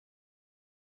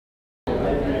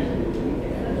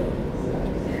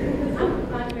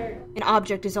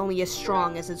object is only as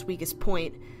strong as its weakest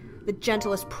point. The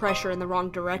gentlest pressure in the wrong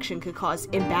direction could cause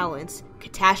imbalance,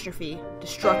 catastrophe,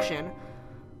 destruction.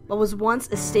 What was once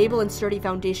a stable and sturdy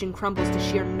foundation crumbles to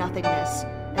sheer nothingness.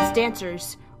 As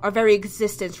dancers, our very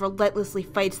existence relentlessly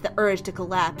fights the urge to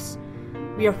collapse.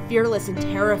 We are fearless and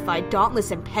terrified,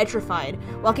 dauntless and petrified,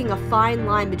 walking a fine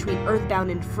line between earthbound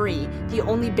and free. The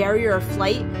only barrier of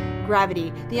flight?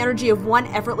 Gravity, the energy of one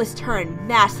effortless turn,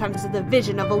 mass times the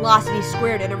division of velocity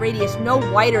squared in a radius no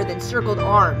wider than circled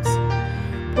arms.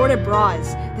 Port de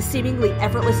bras, the seemingly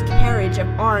effortless carriage of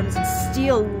arms and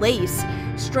steel lace,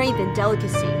 strength and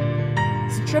delicacy.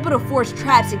 Centripetal force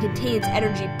traps and contains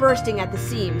energy bursting at the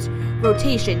seams.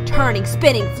 Rotation, turning,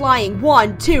 spinning, flying,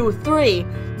 1, 2, 3.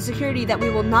 The security that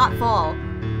we will not fall.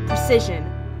 Precision,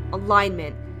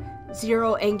 alignment,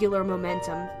 zero angular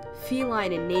momentum.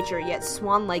 Feline in nature, yet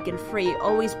swan-like and free,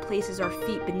 always places our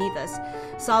feet beneath us,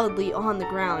 solidly on the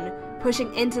ground,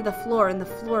 pushing into the floor and the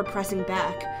floor pressing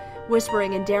back,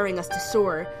 whispering and daring us to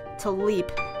soar, to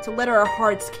leap, to let our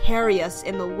hearts carry us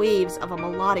in the waves of a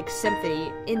melodic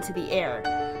symphony into the air.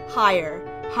 Higher,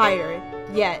 higher,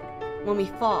 yet, when we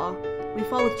fall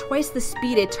with twice the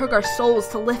speed it took our souls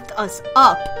to lift us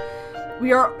up.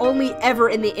 We are only ever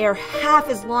in the air half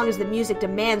as long as the music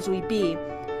demands we be.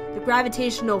 The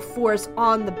gravitational force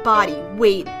on the body,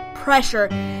 weight, pressure,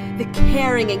 the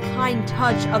caring and kind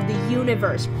touch of the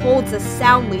universe holds us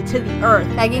soundly to the earth,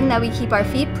 begging that we keep our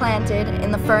feet planted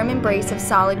in the firm embrace of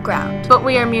solid ground. But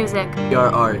we are music. We are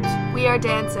art. We are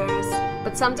dancers.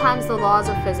 But sometimes the laws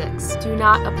of physics do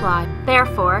not apply.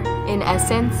 Therefore, in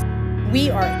essence, we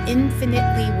are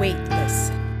infinitely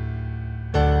weightless.